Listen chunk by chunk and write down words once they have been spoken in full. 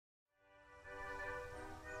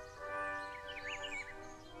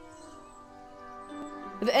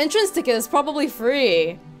The entrance ticket is probably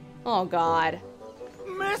free. Oh god.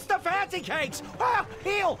 Mr. Fancy Cakes! Ah,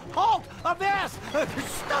 heel! Halt! Abyss!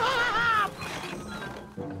 Stop!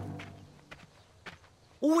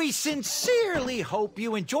 We sincerely hope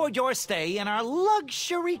you enjoyed your stay in our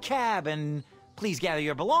luxury cabin. Please gather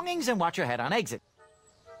your belongings and watch your head on exit.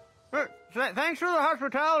 Thanks for the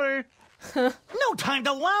hospitality. No time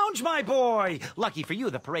to lounge, my boy! Lucky for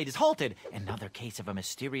you, the parade is halted. Another case of a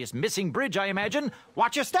mysterious missing bridge, I imagine.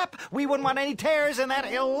 Watch your step! We wouldn't want any tears in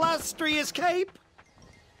that illustrious cape!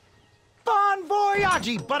 Bon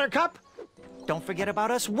voyage, Buttercup! Don't forget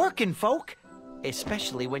about us working folk,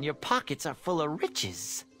 especially when your pockets are full of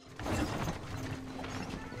riches.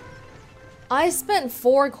 I spent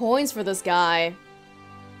 4 coins for this guy.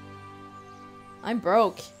 I'm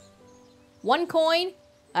broke. 1 coin,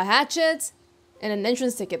 a hatchet, and an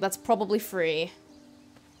entrance ticket that's probably free.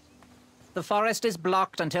 The forest is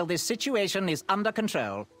blocked until this situation is under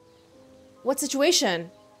control. What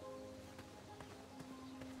situation?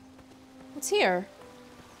 What's here?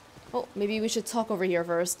 Oh, maybe we should talk over here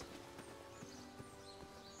first.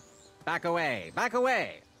 Back away, back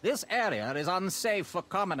away. This area is unsafe for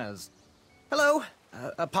commoners. Hello.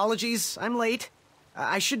 Apologies, I'm late.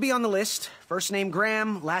 I should be on the list. First name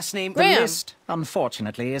Graham, last name... Graham. The list,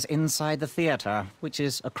 unfortunately, is inside the theater, which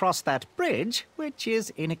is across that bridge, which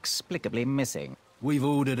is inexplicably missing. We've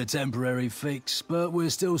ordered a temporary fix, but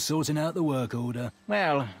we're still sorting out the work order.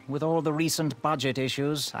 Well, with all the recent budget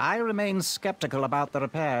issues, I remain skeptical about the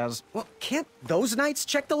repairs. Well, can't those knights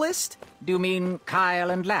check the list? Do you mean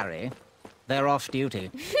Kyle and Larry? They're off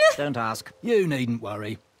duty. Don't ask. You needn't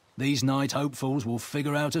worry. These night hopefuls will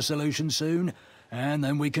figure out a solution soon, and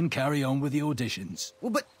then we can carry on with the auditions.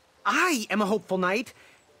 Well, but I am a hopeful knight.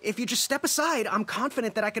 If you just step aside, I'm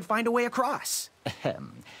confident that I could find a way across.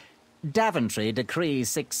 Daventry Decree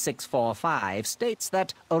 6645 states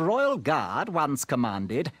that a royal guard, once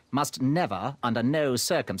commanded, must never, under no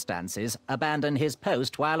circumstances, abandon his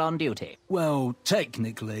post while on duty. Well,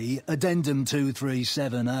 technically, Addendum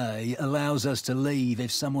 237A allows us to leave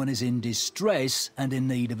if someone is in distress and in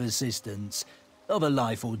need of assistance, of a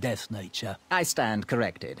life or death nature. I stand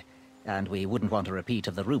corrected, and we wouldn't want a repeat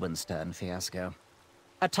of the Rubenstern fiasco.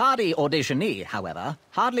 A tardy auditionee, however,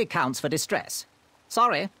 hardly counts for distress.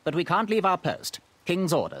 Sorry, but we can't leave our post.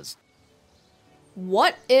 King's orders.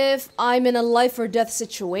 What if I'm in a life or death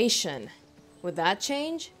situation? Would that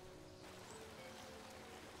change?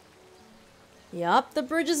 Yup, the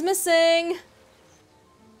bridge is missing.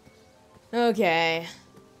 Okay.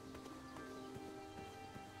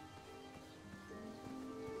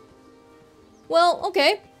 Well,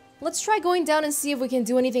 okay. Let's try going down and see if we can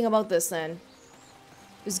do anything about this then.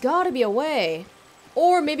 There's gotta be a way.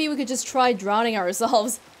 Or maybe we could just try drowning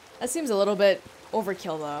ourselves. That seems a little bit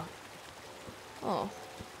overkill though. Oh.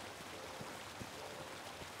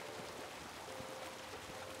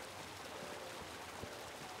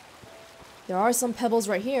 There are some pebbles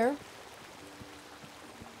right here.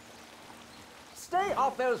 Stay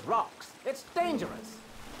off those rocks. It's dangerous.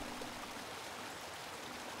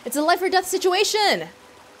 It's a life or death situation!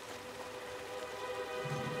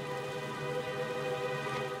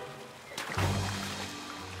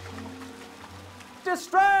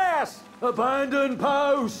 Distress! Abandon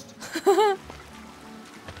post!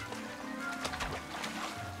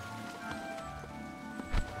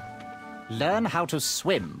 Learn how to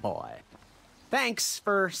swim, boy. Thanks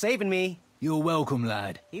for saving me. You're welcome,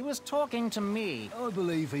 lad. He was talking to me. I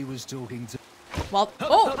believe he was talking to... Well,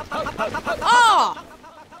 oh! Ah!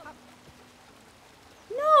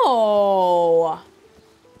 No!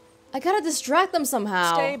 I gotta distract them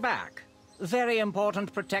somehow. Stay back. Very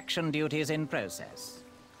important protection duties in process.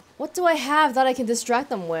 What do I have that I can distract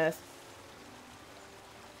them with?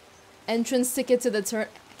 Entrance ticket to the turn.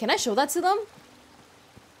 Can I show that to them?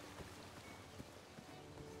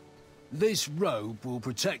 This rope will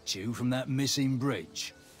protect you from that missing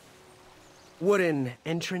bridge. Would an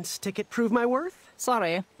entrance ticket prove my worth?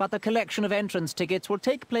 Sorry, but the collection of entrance tickets will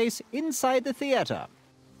take place inside the theater.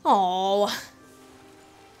 Oh.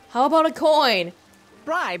 How about a coin?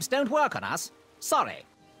 Bribes don't work on us. Sorry.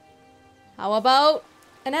 How about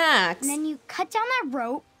an axe? And then you cut down that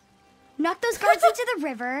rope, knock those guards into the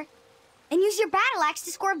river, and use your battle axe to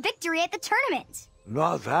score a victory at the tournament.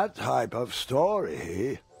 Not that type of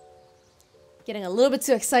story. Getting a little bit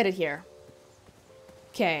too excited here.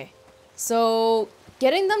 Okay. So,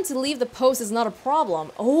 getting them to leave the post is not a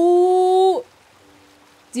problem. Oh!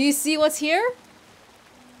 Do you see what's here?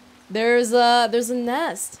 There's a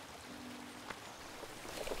nest.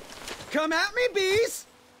 Come at me, bees!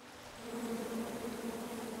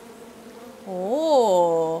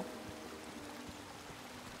 Oh.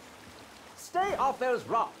 off those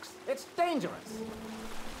rocks. It's dangerous.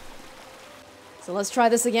 So let's try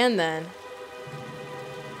this again then.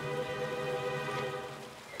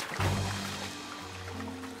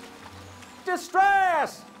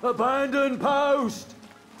 Distress! Abandon post!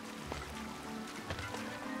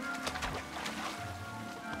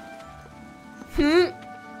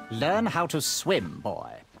 Learn how to swim,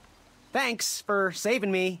 boy. Thanks for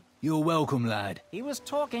saving me. You're welcome, lad. He was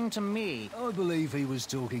talking to me. I believe he was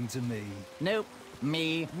talking to me. Nope,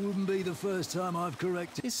 me. Wouldn't be the first time I've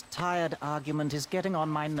corrected. This tired argument is getting on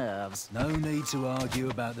my nerves. No need to argue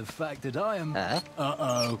about the fact that I am... Uh?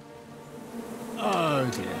 Oh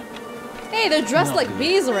dear. Hey, they're dressed Not like good.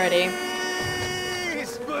 bees already.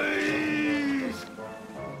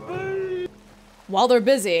 While they're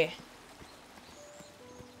busy.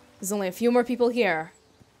 There's only a few more people here.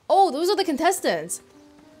 Oh, those are the contestants.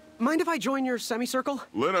 Mind if I join your semicircle?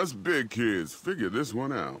 Let us big kids figure this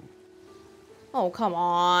one out. Oh, come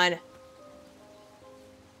on.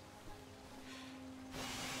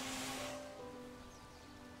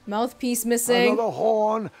 Mouthpiece missing. Another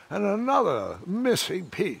horn and another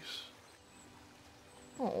missing piece.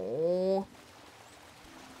 Oh.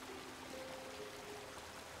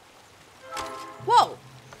 Whoa.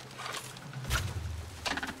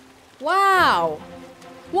 Wow.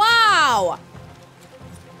 Wow.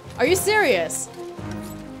 Are you serious?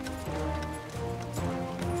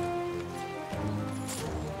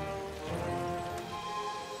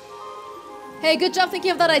 Hey, good job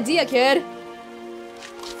thinking of that idea, kid.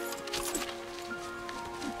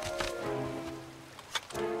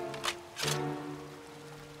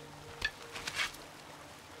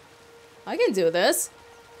 I can do this.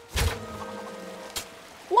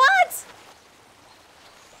 What?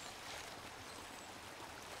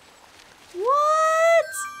 What?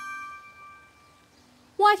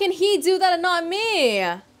 Why can he do that and not me?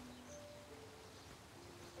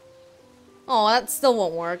 Oh, that still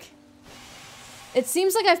won't work. It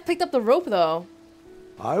seems like I've picked up the rope, though.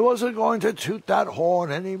 I wasn't going to toot that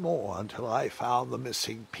horn anymore until I found the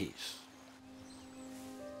missing piece.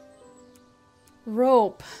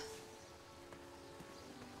 Rope.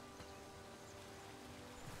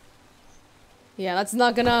 Yeah, that's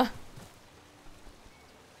not gonna...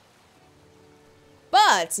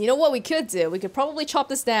 But, you know what we could do? We could probably chop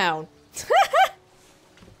this down.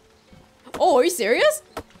 Oh, are you serious?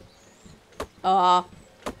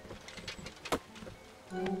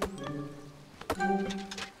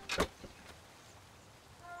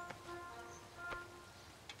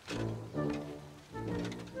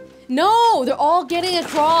 No, they're all getting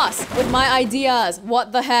across with my ideas.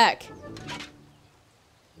 What the heck?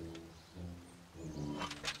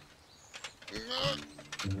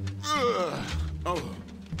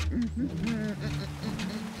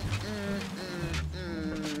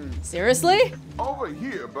 Seriously? Over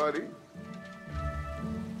here, buddy.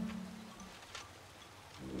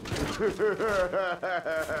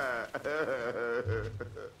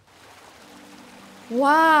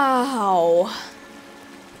 Wow.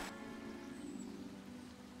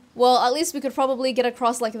 Well, at least we could probably get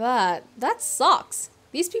across like that. That sucks.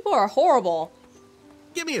 These people are horrible.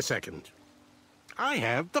 Give me a second. I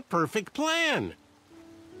have the perfect plan.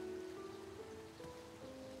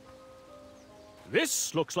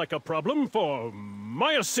 This looks like a problem for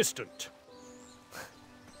my assistant.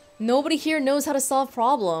 Nobody here knows how to solve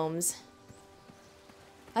problems.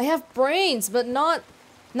 I have brains, but not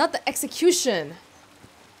the execution.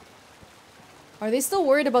 Are they still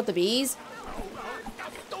worried about the bees?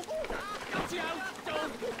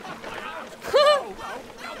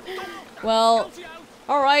 Well,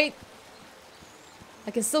 alright.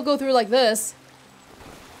 I can still go through like this.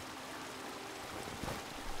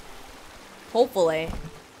 Hopefully.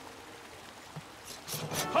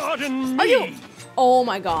 Pardon me. Are you? Oh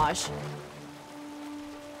my gosh.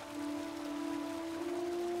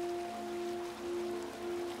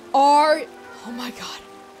 Oh my god.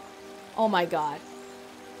 Oh my god.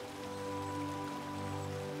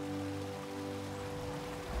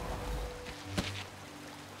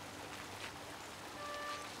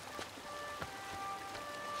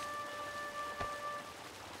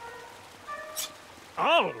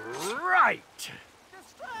 All right.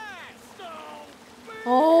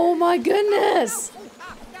 Oh my goodness.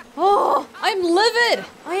 Oh, I'm livid.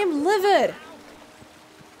 I am livid.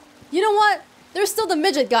 You know what? There's still the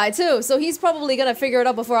midget guy too, so he's probably gonna figure it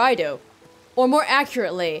out before I do. Or more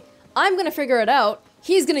accurately, I'm gonna figure it out,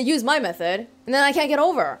 he's gonna use my method, and then I can't get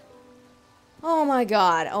over. Oh my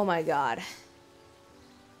god, oh my god.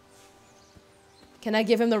 Can I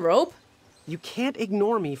give him the rope? You can't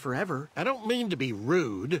ignore me forever. I don't mean to be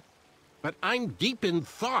rude, but I'm deep in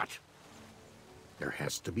thought. There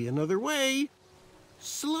has to be another way.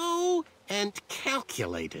 Slow and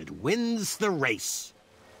calculated wins the race.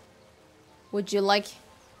 Would you like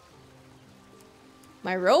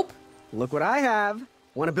my rope? Look what I have.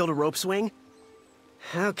 Want to build a rope swing?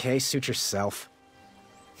 Okay, suit yourself.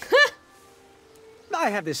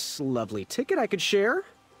 I have this lovely ticket I could share.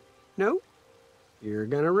 No? You're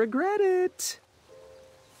gonna regret it.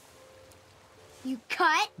 You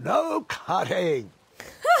cut? No cutting.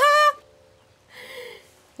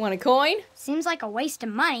 Want a coin? Seems like a waste of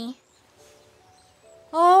money.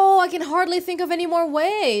 Oh, I can hardly think of any more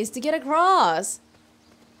ways to get across.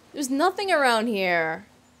 There's nothing around here.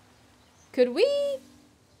 Could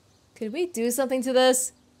we do something to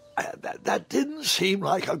this? That didn't seem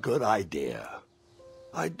like a good idea.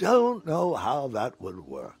 I don't know how that would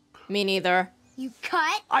work. Me neither. You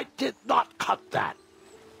cut? I did not cut that.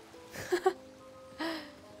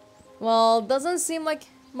 Well, doesn't seem like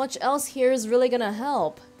much else here is really gonna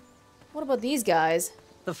help. What about these guys?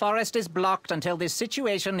 The forest is blocked until this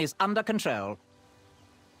situation is under control.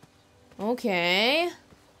 Okay.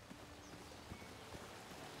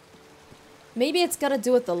 Maybe it's gotta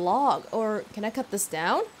do with the log. Or can I cut this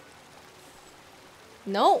down?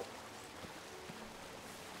 No.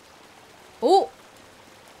 Oh!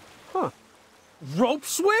 Huh. Rope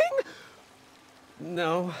swing?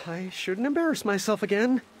 No, I shouldn't embarrass myself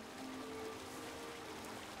again.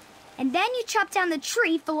 And then you chop down the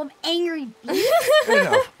tree full of angry bees?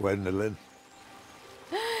 Enough, Gwendolyn.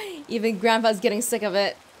 Even Grandpa's getting sick of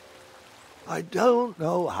it. I don't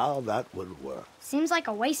know how that would work. Seems like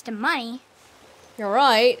a waste of money. You're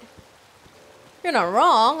right. You're not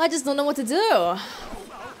wrong. I just don't know what to do.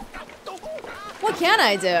 What can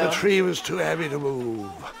I do? The tree was too heavy to move.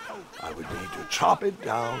 I would need to chop it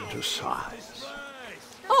down to size.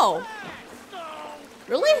 Oh.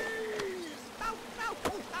 Really?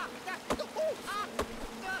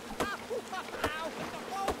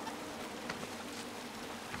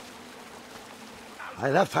 I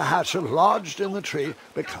left the hatchet lodged in the tree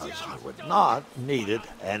because I would not need it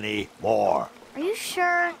anymore. Are you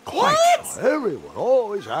sure? Quite sure. Everyone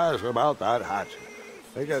always asks about that hatchet.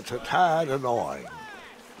 It gets a tad annoying.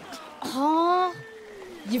 Huh?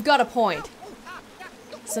 You've got a point.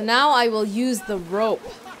 So now I will use the rope.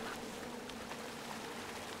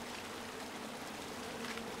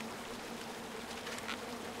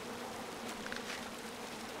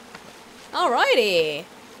 Alrighty.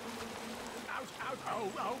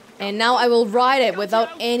 And now I will ride it without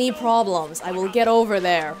any problems. I will get over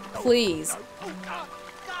there. Please.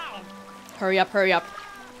 Hurry up, hurry up.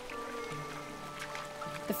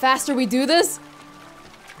 The faster we do this...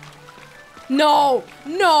 No!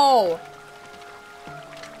 No!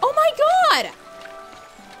 Oh my god!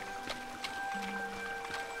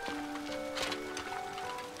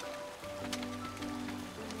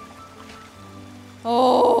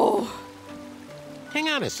 Oh. Hang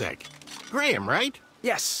on a sec. Graham, right?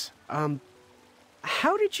 Yes.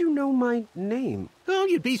 How did you know my name? Oh,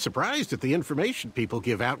 you'd be surprised at the information people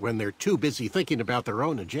give out when they're too busy thinking about their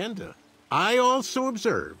own agenda. I also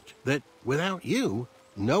observed that without you,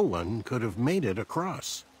 no one could have made it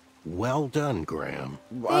across. Well done, Graham.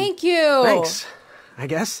 Thank you. Thanks, I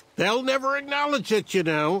guess. They'll never acknowledge it, you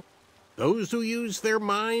know. Those who use their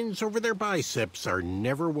minds over their biceps are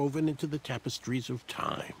never woven into the tapestries of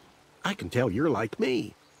time. I can tell you're like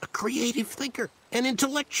me, a creative thinker, an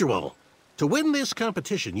intellectual. To win this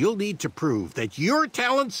competition, you'll need to prove that your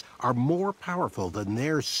talents are more powerful than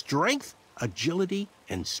their strength, agility,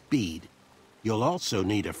 and speed. You'll also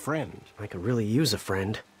need a friend. I could really use a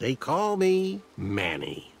friend. They call me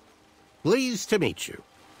Manny. Pleased to meet you.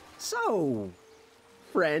 So,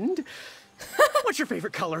 friend, what's your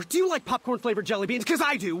favorite color? Do you like popcorn-flavored jelly beans? Because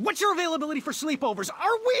I do. What's your availability for sleepovers?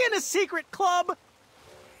 Are we in a secret club?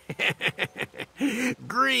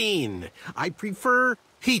 Green. I prefer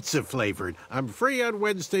pizza-flavored. I'm free on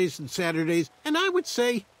Wednesdays and Saturdays, and I would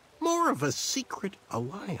say more of a secret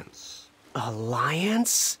alliance.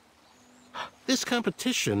 Alliance? This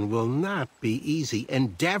competition will not be easy,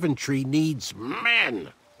 and Daventry needs men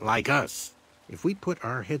like us. If we put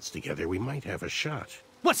our heads together, we might have a shot.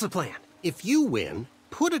 What's the plan? If you win,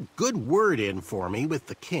 put a good word in for me with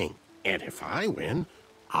the king. And if I win,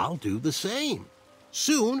 I'll do the same.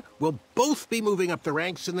 Soon, we'll both be moving up the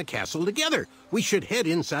ranks in the castle together. We should head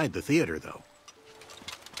inside the theater, though.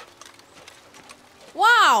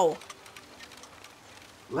 Wow!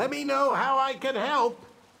 Let me know how I can help.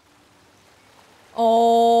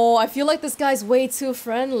 Oh, I feel like this guy's way too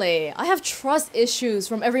friendly. I have trust issues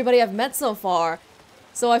from everybody I've met so far.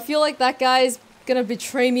 So I feel like that guy's gonna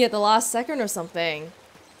betray me at the last second or something.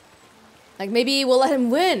 Like, maybe we'll let him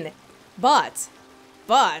win. But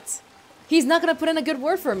but he's not gonna put in a good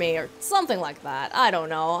word for me or something like that. I don't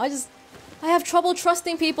know. I have trouble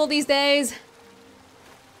trusting people these days.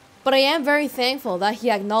 But I am very thankful that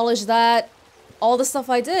he acknowledged that all the stuff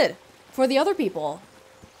I did for the other people.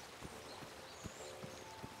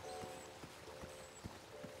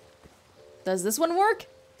 Does this one work?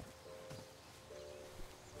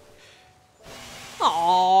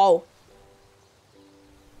 Oh.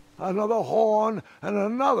 Another horn and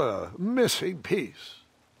another missing piece.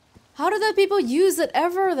 How do the people use it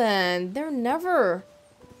ever then?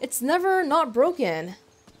 It's never not broken.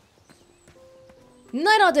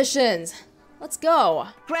 Night auditions! Let's go.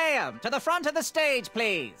 Graham, to the front of the stage,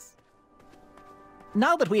 please.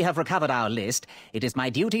 Now that we have recovered our list, it is my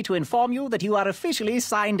duty to inform you that you are officially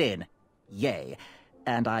signed in. Yay.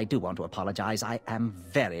 And I do want to apologize. I am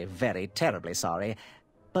very, very terribly sorry.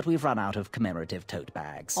 But we've run out of commemorative tote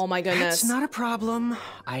bags. Oh my goodness. That's not a problem.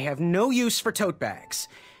 I have no use for tote bags.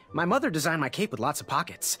 My mother designed my cape with lots of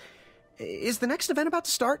pockets. Is the next event about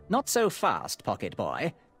to start? Not so fast, Pocket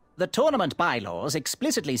Boy. The tournament bylaws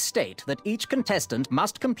explicitly state that each contestant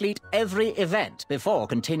must complete every event before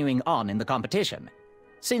continuing on in the competition.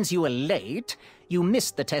 Since you were late, you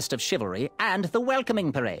missed the test of chivalry and the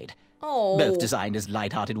welcoming parade. Oh. Both designed as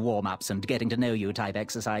light-hearted warm-ups and getting-to-know-you type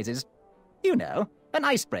exercises. You know, an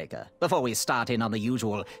icebreaker before we start in on the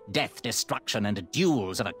usual death, destruction, and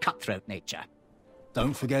duels of a cutthroat nature.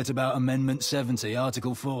 Don't forget about Amendment 70,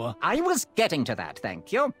 Article 4. I was getting to that,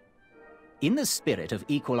 thank you. In the spirit of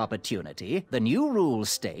equal opportunity, the new rules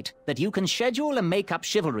state that you can schedule a make-up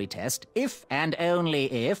chivalry test if and only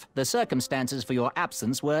if the circumstances for your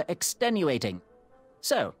absence were extenuating.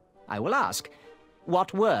 So, I will ask,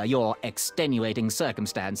 what were your extenuating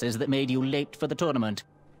circumstances that made you late for the tournament?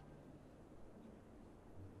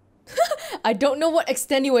 I don't know what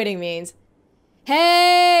extenuating means.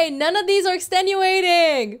 Hey, none of these are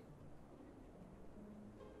extenuating.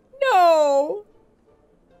 No.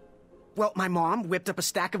 Well, my mom whipped up a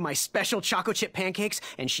stack of my special chocolate chip pancakes,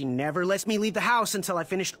 and she never lets me leave the house until I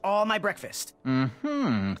finished all my breakfast.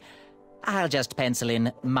 I'll just pencil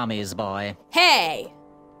in Mummy's boy. Hey!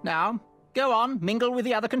 Now, go on, mingle with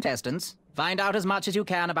the other contestants. Find out as much as you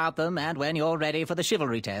can about them, and when you're ready for the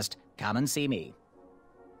chivalry test, come and see me.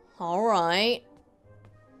 Alright.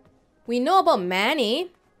 We know about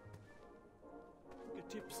Manny.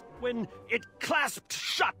 When it clasped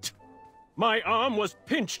shut, my arm was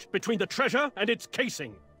pinched between the treasure and its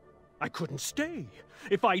casing. I couldn't stay.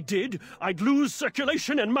 If I did, I'd lose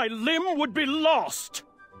circulation and my limb would be lost.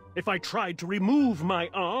 If I tried to remove my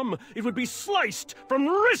arm, it would be sliced from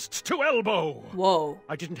wrist to elbow. Whoa.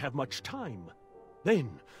 I didn't have much time.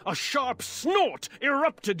 Then, a sharp snort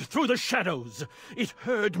erupted through the shadows. It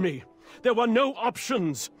heard me. There were no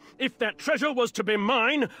options. If that treasure was to be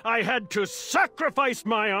mine, I had to sacrifice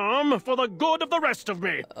my arm for the good of the rest of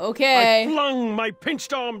me. Okay. I flung my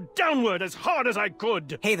pinched arm downward as hard as I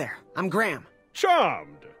could. Hey there, I'm Graham.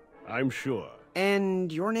 Charmed, I'm sure.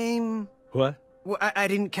 And your name? What? Well, I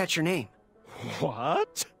didn't catch your name.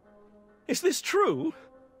 What? Is this true?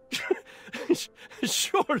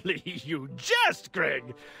 Surely you jest,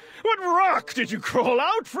 Greg. What rock did you crawl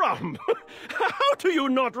out from? How do you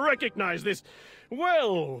not recognize this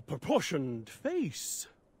well-proportioned face?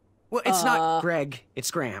 Well, it's not Greg,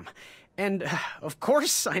 it's Graham. And, of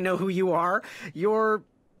course, I know who you are. You're...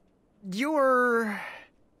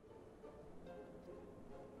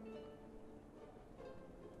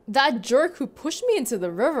 That jerk who pushed me into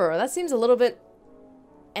the river. That seems a little bit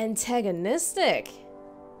antagonistic.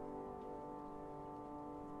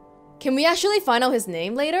 Can we actually find out his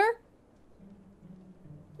name later?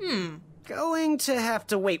 Going to have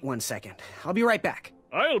to wait 1 second. I'll be right back.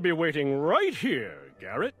 I'll be waiting right here,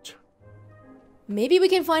 Garrett. Maybe we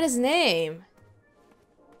can find his name.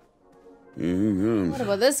 What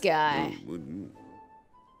about this guy?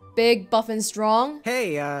 Big, buff, and strong?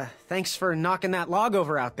 Hey, thanks for knocking that log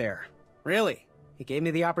over out there. Really. It gave me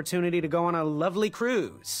the opportunity to go on a lovely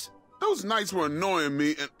cruise. Those nights were annoying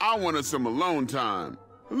me, and I wanted some alone time.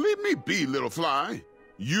 Leave me be, little fly.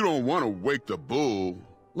 You don't want to wake the bull.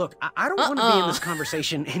 Look, I don't want to be in this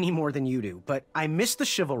conversation any more than you do, but I missed the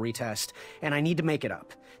chivalry test, and I need to make it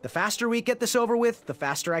up. The faster we get this over with, the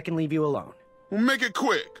faster I can leave you alone. Well, make it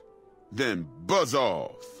quick. Then buzz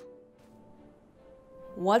off.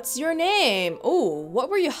 What's your name? Ooh, what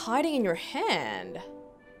were you hiding in your hand?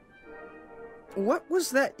 What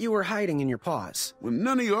was that you were hiding in your paws? Well,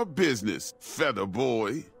 none of your business, feather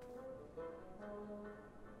boy.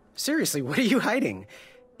 Seriously, what are you hiding?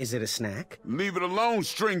 Is it a snack? Leave it alone,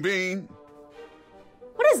 string bean.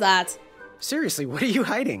 What is that? Seriously, what are you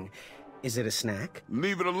hiding? Is it a snack?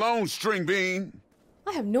 Leave it alone, string bean.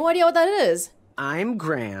 I have no idea what that is. I'm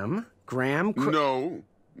Graham. No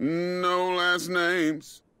last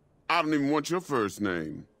names. I don't even want your first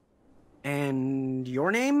name. And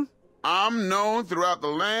your name? I'm known throughout the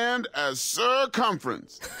land as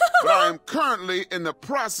Circumference, but I am currently in the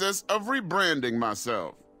process of rebranding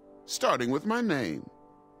myself, starting with my name.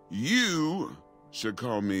 You should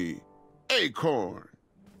call me Acorn.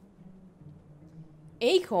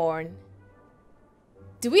 Acorn?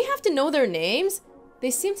 Do we have to know their names? They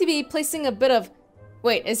seem to be placing a bit of...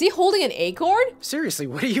 Wait, is he holding an acorn? Seriously,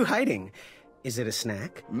 what are you hiding? Is it a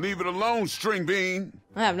snack? Leave it alone, String Bean.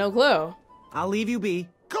 I have no clue. I'll leave you be.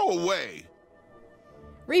 Go away.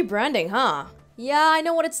 Rebranding, huh? Yeah, I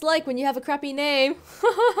know what it's like when you have a crappy name.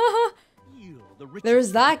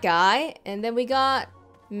 There's that guy, and then we got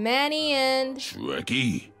Manny and...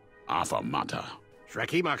 Shrekky, Afamata.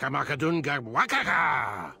 Shreki Makamakadunga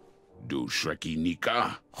Wakaka! Do Shrekky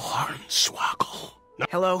Nika. Hornswoggle.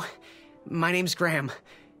 Hello, my name's Graham.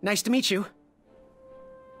 Nice to meet you.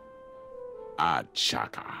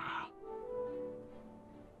 Achaka.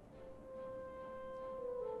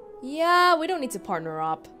 Yeah, we don't need to partner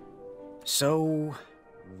up. So,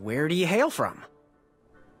 where do you hail from?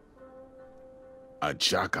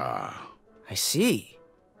 Achaka. I see.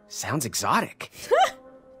 Sounds exotic.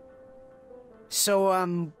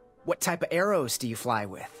 So, what type of arrows do you fly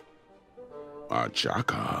with?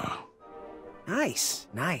 Achaka. Nice,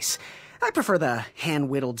 nice. I prefer the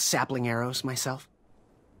hand-whittled sapling arrows myself.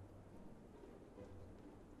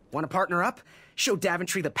 Want to partner up? Show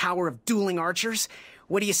Daventry the power of dueling archers?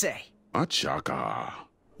 What do you say? Achaka.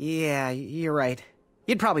 Yeah, you're right.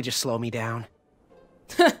 You'd probably just slow me down.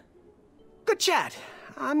 Good chat.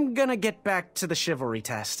 I'm gonna get back to the chivalry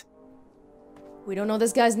test. We don't know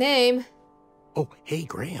this guy's name. Oh, hey,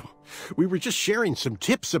 Graham. We were just sharing some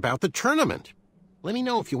tips about the tournament. Let me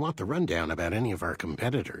know if you want the rundown about any of our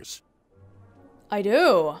competitors. I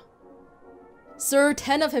do. Sir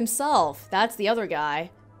Tenov himself. That's the other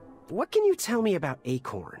guy. What can you tell me about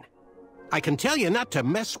Acorn? I can tell you not to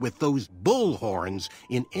mess with those bullhorns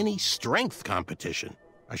in any strength competition.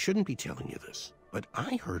 I shouldn't be telling you this, but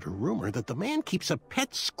I heard a rumor that the man keeps a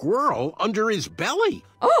pet squirrel under his belly.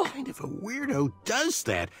 Oh! What kind of a weirdo does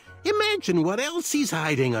that? Imagine what else he's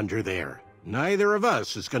hiding under there. Neither of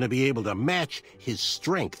us is going to be able to match his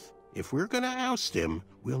strength. If we're going to oust him,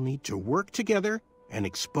 we'll need to work together and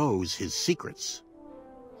expose his secrets.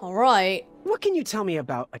 All right. What can you tell me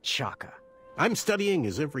about Achaka? I'm studying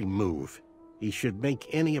his every move. He should make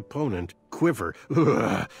any opponent quiver.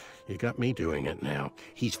 Ugh, you got me doing it now.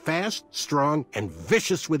 He's fast, strong, and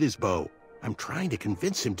vicious with his bow. I'm trying to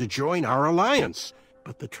convince him to join our alliance,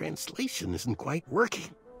 but the translation isn't quite working.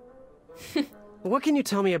 What can you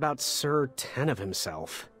tell me about Sir Tenov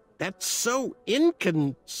himself? That's so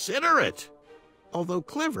inconsiderate. Although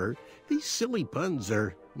clever, these silly puns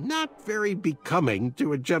are not very becoming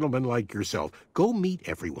to a gentleman like yourself. Go meet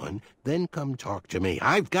everyone, then come talk to me.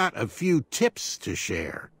 I've got a few tips to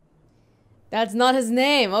share. That's not his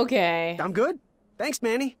name. Okay. I'm good. Thanks,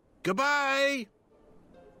 Manny. Goodbye!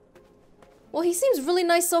 Well, he seems really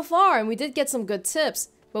nice so far, and we did get some good tips,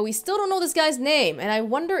 but we still don't know this guy's name, and I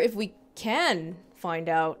wonder if we can find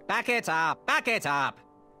out. Back it up! Back it up!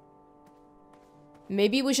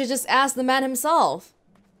 Maybe we should just ask the man himself.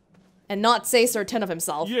 And not say Sir Tenov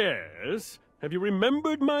himself. Yes? Have you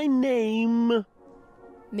remembered my name?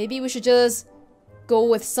 Maybe we should just go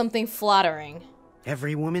with something flattering.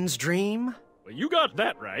 Every woman's dream? Well, you got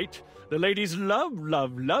that right. The ladies love,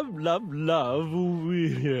 love, love, love, love.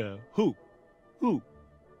 Yeah. Who?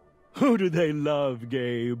 Who do they love,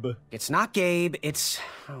 Gabe? It's not Gabe, it's...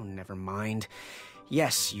 Oh, never mind.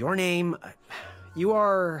 Yes, your name...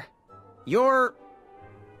 You're...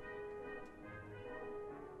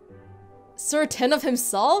 Sir Tenov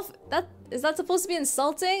himself? Is that supposed to be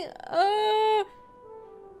insulting?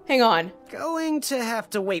 Hang on. Going to have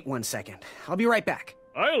to wait 1 second. I'll be right back.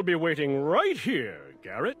 I'll be waiting right here,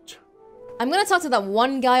 Garrett. I'm gonna talk to that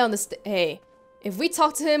one guy on the Hey, if we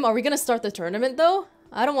talk to him, are we gonna start the tournament though?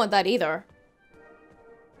 I don't want that either.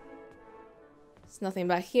 There's nothing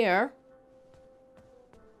back here.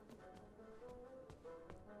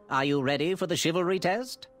 Are you ready for the chivalry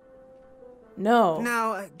test? No.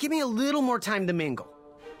 Now, give me a little more time to mingle.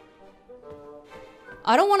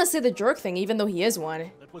 I don't want to say the jerk thing, even though he is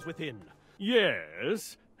one. That was within.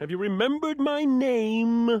 Yes? Have you remembered my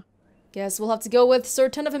name? Guess we'll have to go with Sir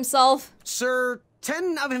Tenov himself. Sir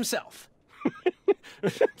Tenov himself.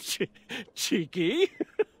 Cheeky.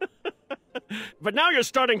 But now you're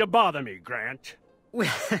starting to bother me, Grant.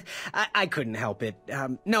 I couldn't help it.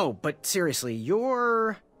 No, but seriously,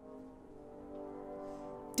 you're...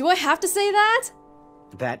 Do I have to say that?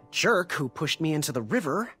 That jerk who pushed me into the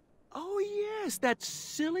river. Oh, yes, that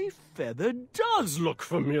silly feather does look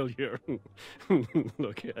familiar.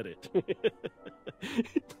 Look at it.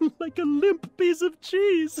 It's like a limp piece of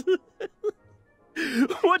cheese.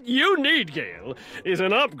 What you need, Gale, is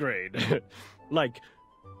an upgrade. Like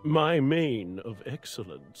my mane of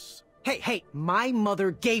excellence. Hey, my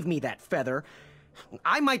mother gave me that feather.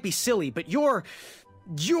 I might be silly, but you're...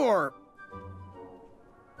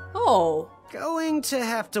 Oh. Going to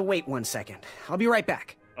have to wait 1 second. I'll be right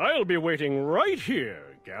back. I'll be waiting right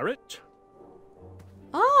here, Garrett.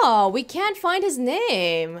 Oh, we can't find his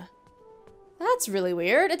name. That's really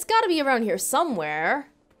weird. It's gotta be around here somewhere.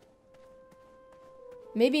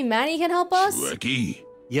 Maybe Manny can help us? Shrekky.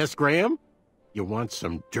 Yes, Graham? You want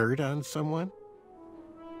some dirt on someone?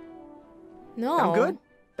 No. I'm good.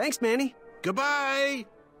 Thanks, Manny. Goodbye!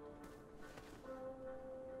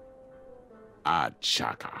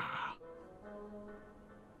 Achaka.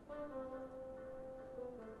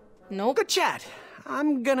 Nope. Good chat.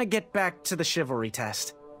 I'm gonna get back to the chivalry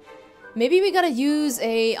test. Maybe we gotta use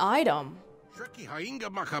a item. That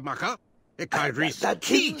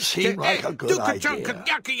didn't seem like a good idea.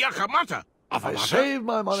 I saved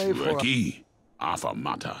my money for... Shrekky.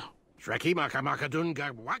 Afamata.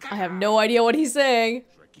 I have no idea what he's saying.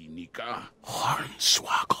 Shrekky Nika.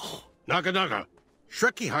 Hornswoggle. Naga naga.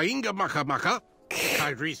 Shreki hainga maka maka.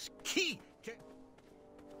 Kairis ki.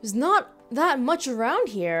 There's not that much around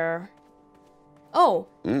here. Oh,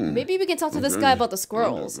 maybe we can talk to this guy about the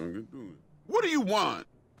squirrels. What do you want?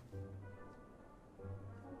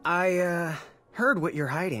 I, heard what you're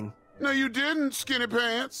hiding. No, you didn't, skinny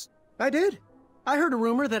pants. I did. I heard a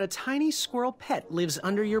rumor that a tiny squirrel pet lives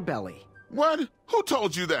under your belly. What? Who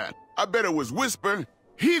told you that? I bet it was Whisper.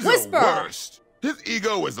 He's Whisper. the worst. His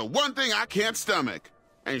ego is the one thing I can't stomach.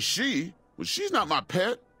 And she's not my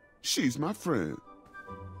pet. She's my friend.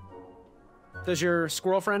 Does your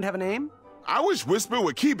squirrel friend have a name? I wish Whisper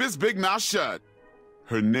would keep his big mouth shut.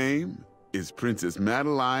 Her name is Princess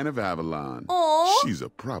Madeline of Avalon. Aww. She's a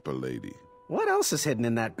proper lady. What else is hidden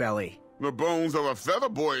in that belly? The bones of a feather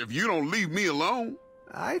boy if you don't leave me alone.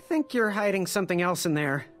 I think you're hiding something else in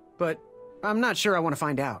there, but I'm not sure I want to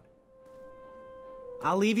find out.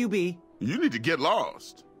 I'll leave you be. You need to get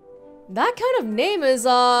lost. That kind of name is,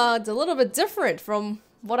 a little bit different from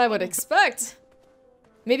what I would expect.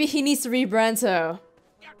 Maybe he needs to rebrand to...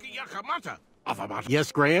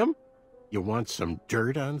 Yes, Graham? You want some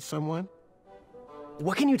dirt on someone?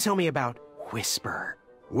 What can you tell me about Whisper?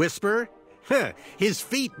 Whisper? Huh, his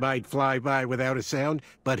feet might fly by without a sound,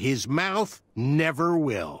 but his mouth never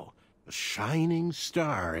will. A shining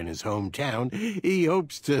star in his hometown, he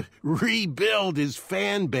hopes to rebuild his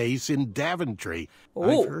fan base in Daventry. Ooh.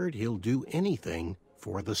 I've heard he'll do anything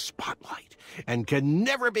for the spotlight and can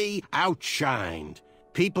never be outshined.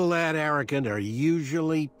 People that arrogant are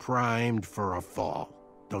usually primed for a fall.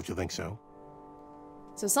 Don't you think so?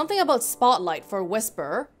 So something about Spotlight for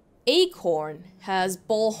Whisper. Acorn has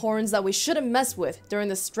bull horns that we shouldn't mess with during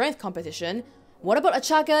the strength competition. What about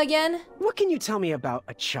Achaka again? What can you tell me about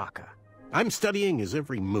Achaka? I'm studying his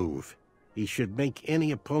every move. He should make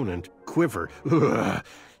any opponent quiver. Ugh,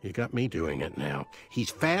 you got me doing it now.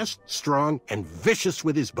 He's fast, strong, and vicious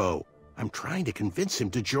with his bow. I'm trying to convince him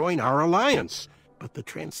to join our alliance, but the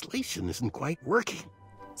translation isn't quite working.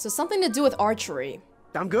 So something to do with archery.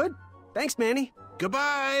 I'm good. Thanks, Manny.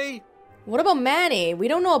 Goodbye! What about Manny? We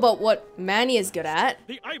don't know about what Manny is good at.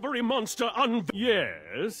 The ivory monster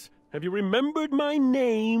Yes? Have you remembered my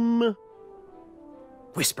name?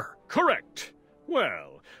 Whisper. Correct.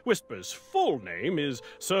 Well, Whisper's full name is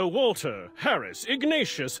Sir Walter Harris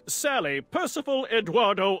Ignatius Sally Percival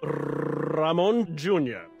Eduardo Ramon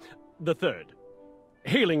Jr. the Third,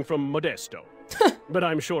 hailing from Modesto. But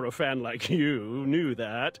I'm sure a fan like you knew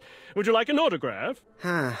that. Would you like an autograph?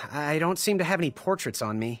 I don't seem to have any portraits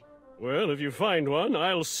on me. Well, if you find one,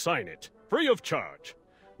 I'll sign it, free of charge.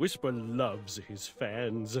 Whisper loves his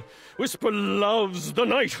fans. Whisper loves the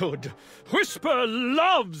knighthood. Whisper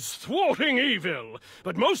loves thwarting evil.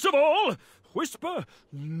 But most of all, Whisper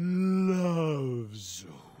loves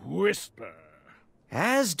Whisper.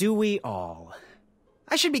 As do we all.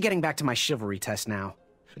 I should be getting back to my chivalry test now.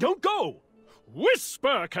 Don't go!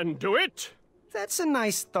 Whisper can do it! That's a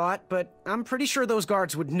nice thought, but I'm pretty sure those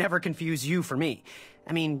guards would never confuse you for me.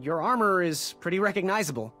 I mean, your armor is pretty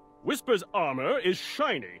recognizable. Whisper's armor is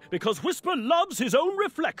shiny because Whisper loves his own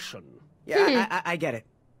reflection. Yeah, I get it.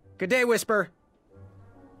 Good day, Whisper.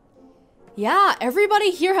 Yeah,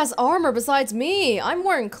 everybody here has armor besides me. I'm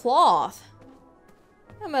wearing cloth.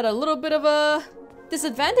 I'm at a little bit of a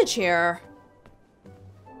disadvantage here.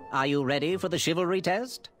 Are you ready for the chivalry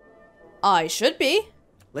test? I should be.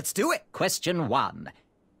 Let's do it. Question 1.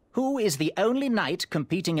 Who is the only knight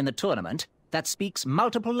competing in the tournament that speaks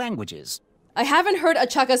multiple languages? I haven't heard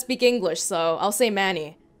Achaka speak English, so I'll say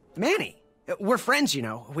Manny. Manny. We're friends, you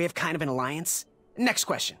know. We have kind of an alliance. Next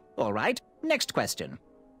question. All right, next question.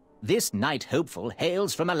 This knight hopeful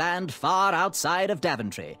hails from a land far outside of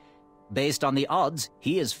Daventry. Based on the odds,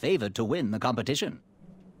 he is favored to win the competition.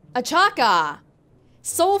 Achaka!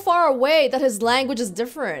 So far away that his language is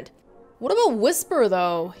different. What about Whisper,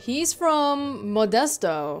 though? He's from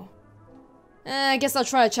Modesto. I guess I'll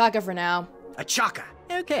try Achaka for now. Achaka.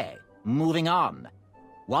 Okay, moving on.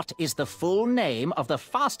 What is the full name of the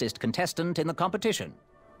fastest contestant in the competition?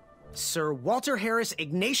 Sir Walter Harris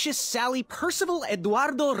Ignatius Sally Percival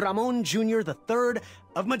Eduardo Ramon Jr. III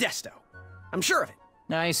of Modesto. I'm sure of it.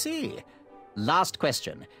 I see. Last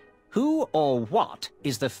question. Who or what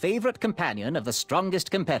is the favorite companion of the strongest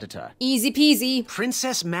competitor? Easy peasy.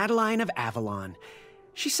 Princess Madeline of Avalon.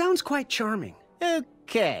 She sounds quite charming.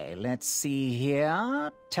 Okay, let's see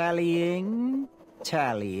here. Tallying.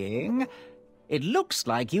 It looks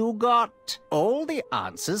like you got all the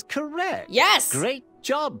answers correct. Yes! Great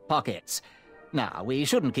job, Pockets. Now, we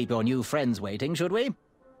shouldn't keep your new friends waiting, should we?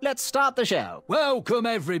 Let's start the show. Welcome,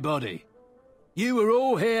 everybody. You are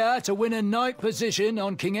all here to win a knight position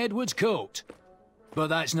on King Edward's court. But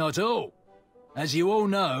that's not all. As you all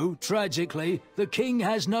know, tragically, the king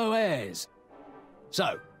has no heirs.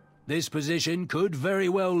 So, this position could very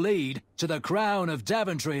well lead to the crown of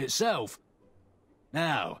Daventry itself.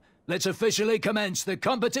 Now, let's officially commence the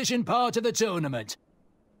competition part of the tournament.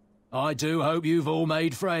 I do hope you've all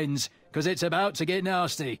made friends, because it's about to get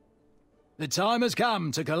nasty. The time has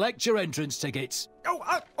come to collect your entrance tickets. Oh,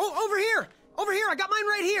 over here! Over here, I got mine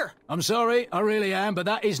right here! I'm sorry, I really am, but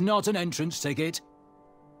that is not an entrance ticket.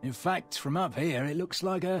 In fact, from up here, it looks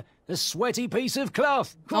like a sweaty piece of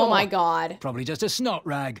cloth. Oh my god. Probably just a snot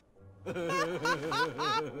rag.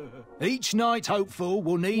 Each knight hopeful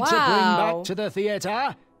will need to bring back to the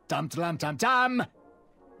theatre, dum-dum-dum-dum,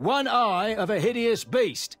 one eye of a hideous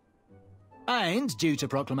beast. And, due to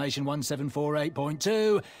Proclamation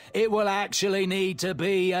 1748.2, it will actually need to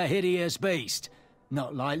be a hideous beast.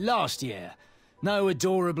 Not like last year. No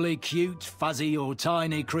adorably cute, fuzzy or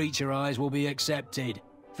tiny creature eyes will be accepted.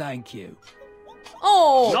 Thank you.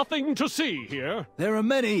 Oh! Nothing to see here. There are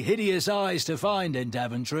many hideous eyes to find in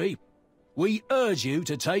Daventry. We urge you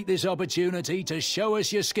to take this opportunity to show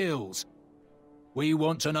us your skills. We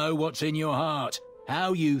want to know what's in your heart,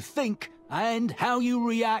 how you think, and how you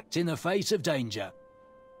react in the face of danger.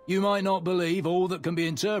 You might not believe all that can be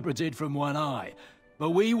interpreted from one eye,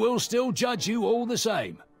 but we will still judge you all the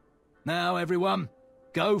same. Now, everyone,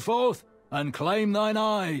 go forth and claim thine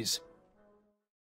eyes.